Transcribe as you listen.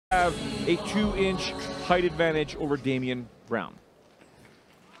Have a 2-inch height advantage over Damien Brown.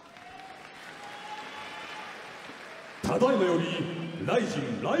 ただいまよりライジ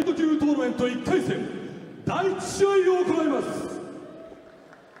ンライト級トーナメント1回戦第1試合を行います。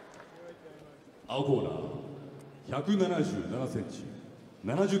青コーナー177センチ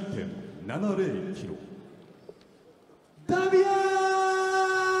 70.70 キロダミア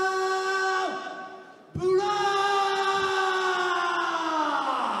ン・ブラウン。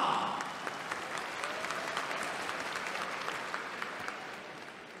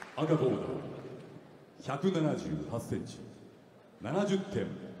赤コーナー178センチ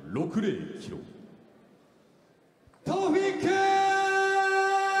 70.60 キロトフィック・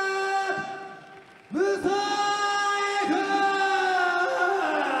ムサイフ。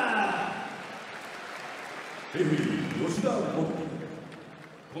レフェリー吉田元樹。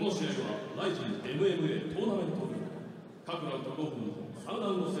この試合はライジン MMA トーナメントルール各ラウンド5分の3ラウ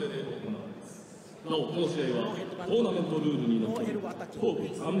ンド制で行われます。なおこの試合はトーナメントルールにのっとり頭部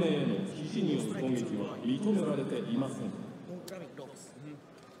3名への肘による攻撃は認められていません。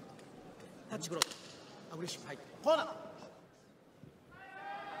タッチブロックアグレッシブ、はい、コーナー。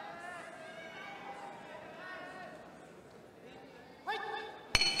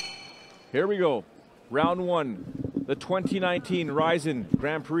Here we go. Round 1. The 2019 Ryzen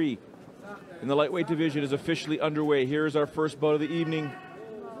Grand Prix in the lightweight division is officially underway. Here is our first bout of the evening.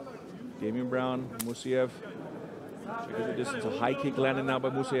 Damien Brown, Musayev. Check out the distance. A high kick landed now by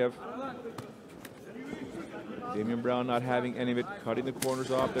Musayev. Damien Brown not having any of it, cutting the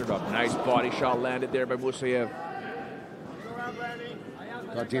corners off there. Nice body shot landed there by Musayev.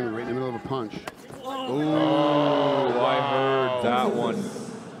 Got Damien right in the middle of a punch. Oh, I heard that one.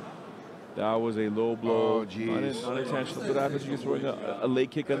 That was a low blow. Oh, geez. Unintentional. What happens when you're throwing a leg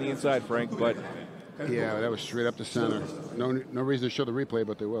kick on the inside, Frank? But yeah, that was straight up the center. No reason to show the replay,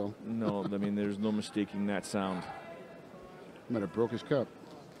 but they will. No, I mean, there's no mistaking that sound. Might have broke his cup.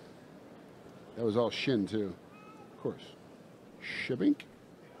 That was all shin, too. Of course. Shibink.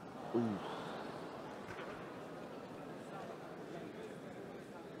 Ooh.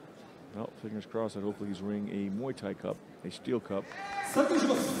 Well, fingers crossed that hopefully he's wearing a Muay Thai cup, a steel cup.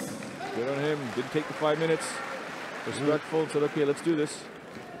 Good on him. Didn't take the 5 minutes. Respectful and said, okay, let's do this.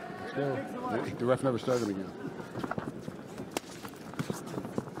 Let's go. The ref never started him again.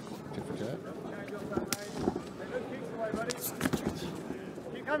 Tip for tat.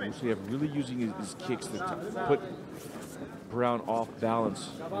 Musayev really using his kicks to put Brown off balance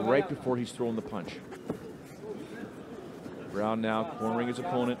right before he's throwing the punch. Brown now cornering his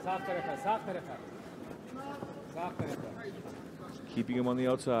opponent. Keeping him on the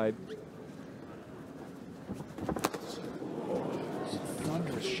outside.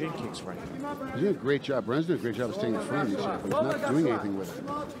 Thunderous shin kicks right now. He's doing a great job. Brown's doing a great job of staying in front of him, but he's not doing anything with it.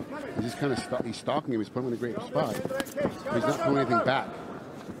 He's just kind of he's stalking him. He's putting him in a great spot, but he's not throwing anything back.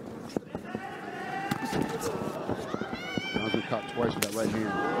 Brown's been caught twice with that right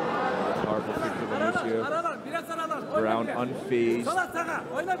hand. Powerful kick to Musayev. Brown unfazed.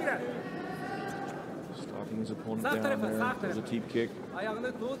 Stalking his opponent down there. There's a teep kick.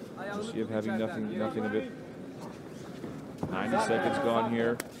 Musayev having nothing of it. 90 seconds gone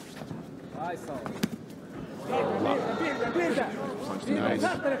here. Punch nice.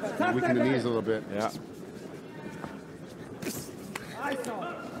 Weaken the knees a little bit. Yeah.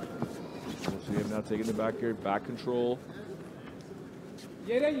 Musayev now taking the back here, back control.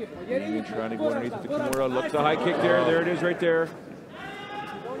 Trying to go underneath the Kimura. Look, the high kick there. There it is right there.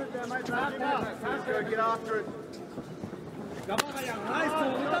 Get after it. Oh,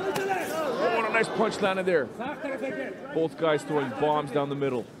 what a nice punch landed there. Both guys throwing bombs down the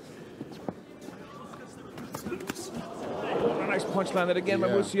middle. Oh, a nice punch landed again by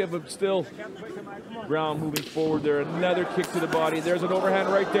Musayev, but still Brown moving forward there. Another kick to the body. There's an overhand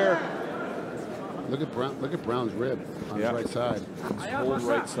right there. Look at Brown's rib on his right side. His whole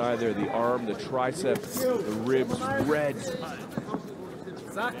right side there, the arm, the tricep, the ribs, red.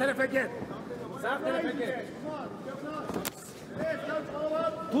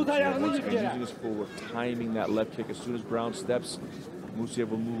 Once again, using his full timing that left kick. As soon as Brown steps, Musayev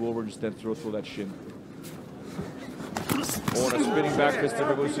will move over and just then throw that shin. Oh, and a spinning back fist there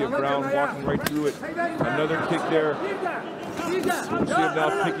by Musayev. Brown walking right through it. Another kick there. Musayev now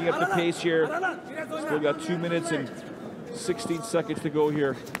picking up the pace here. Still got 2 minutes and 16 seconds to go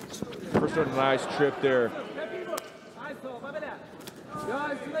here. First one, nice trip there.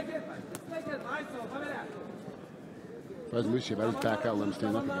 If I was Musayev, I'd just back out, let him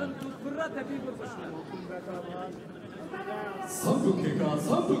stand up again. 3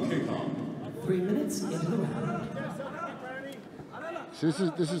分経過。 3 minutes into the round. So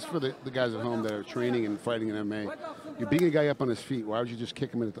this is for the guys at home that are training and fighting in MMA. You're beating a guy up on his feet. Why would you just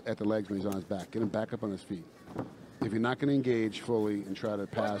kick him at the legs when he's on his back? Get him back up on his feet. If you're not going to engage fully and try to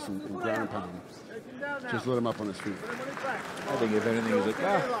pass and ground pound him, just let him up on his feet. I think if anything, he's like,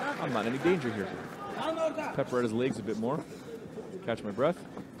 I'm not in any danger here. Pepper at his legs a bit more. Catch my breath.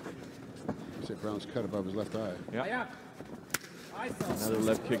 See Brown's cut above his left eye. Yeah. Another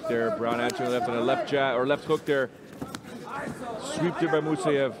left kick there. Brown answering left and a left jab or left hook there. Sweep there by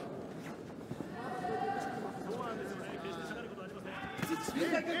Musayev.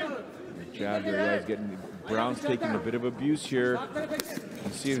 Jab there. Yeah, he's getting. Brown's taking a bit of abuse here.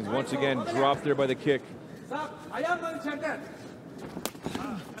 You see him once again dropped there by the kick.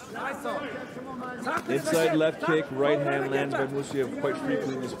 Inside left kick, right hand lands by Musayev quite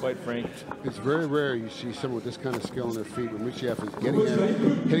frequently in this fight, Frank. It's very rare you see someone with this kind of skill on their feet when Musayev is getting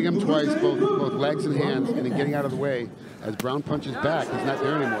in, hitting him twice, both legs and hands, and then getting out of the way. As Brown punches back, he's not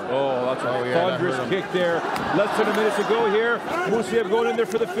there anymore. Oh, that's a thunderous kick there. Less than a minute to go here. Musayev going in there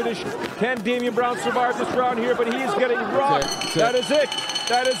for the finish. Can Damien Brown survive this round here? But he is getting rocked. That is it.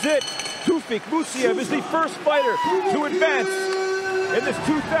 That is it. Tofiq Musayev is the first fighter to advance in this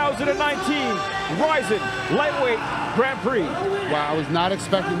 2019 Ryzen Lightweight Grand Prix. Wow, I was not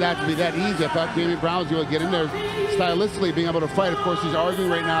expecting that to be that easy. I thought Damien Brown was going to get in there stylistically, being able to fight. Of course, he's arguing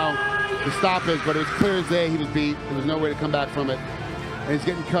right now the stoppage, but it was clear as day he was beat. There was no way to come back from it. And he's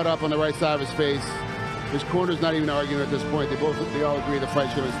getting cut up on the right side of his face. His corner's not even arguing at this point. They all agree the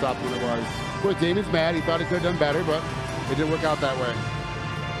fight should have stopped when it was. Of course, Damien's mad. He thought he could have done better, but it didn't work out that way.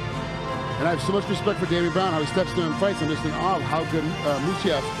 And I have so much respect for Damien Brown, how he steps through and fights. I'm just in awe of how good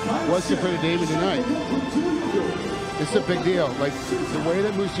Musayev was compared to Damien tonight. It's a big deal. Like, the way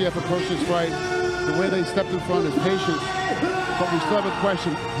that Musayev approached this fight, the way that he stepped in front, his patience. But we still have a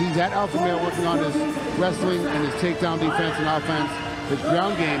question. He's at Alpha Male working on his wrestling and his takedown defense and offense, his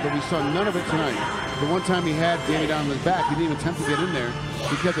ground game, but we saw none of it tonight. The one time he had Damien down on his back, he didn't even attempt to get in there.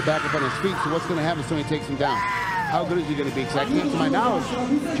 He kept the back up on his feet, so what's going to happen if somebody takes him down? How good is he going to be? Because I can't, to my knowledge,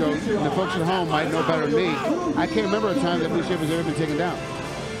 Joe, and the folks at home might know better than me, I can't remember a time that Musayev has ever been taken down.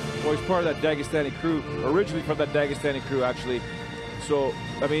 Well, he's part of that Dagestani crew, originally from that Dagestani crew, actually. So,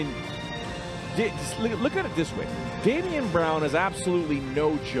 I mean, look at it this way. Damien Brown is absolutely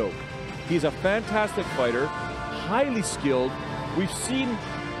no joke. He's a fantastic fighter, highly skilled. We've seen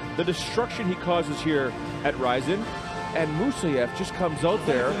the destruction he causes here at Ryzen, and Musayev just comes out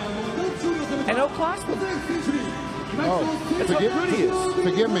there and outclassed him. Oh, that's how good he is.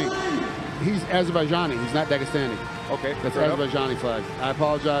 Forgive me. He's Azerbaijani. He's not Dagestani. Okay. That's Azerbaijani flag. I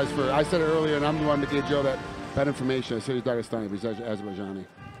apologize for, I said it earlier, and I'm the one that gave Joe that information. I said he's Dagestani, but he's Azerbaijani.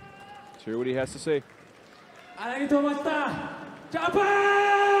 Let's hear what he has to say. Thank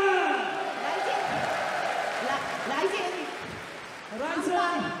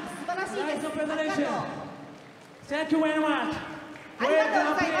you very much.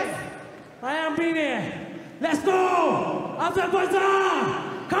 I am Beanie. Let's go!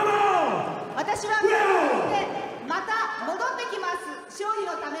 Azerbaijan! Come on!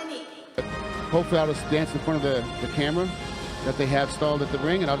 Hopefully I'll just dance in front of the camera that they have stalled at the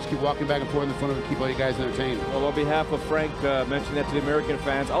ring, and I'll just keep walking back and forth in front of it to keep all you guys entertained. Well, on behalf of Frank mentioning that to the American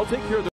fans, I'll take care of the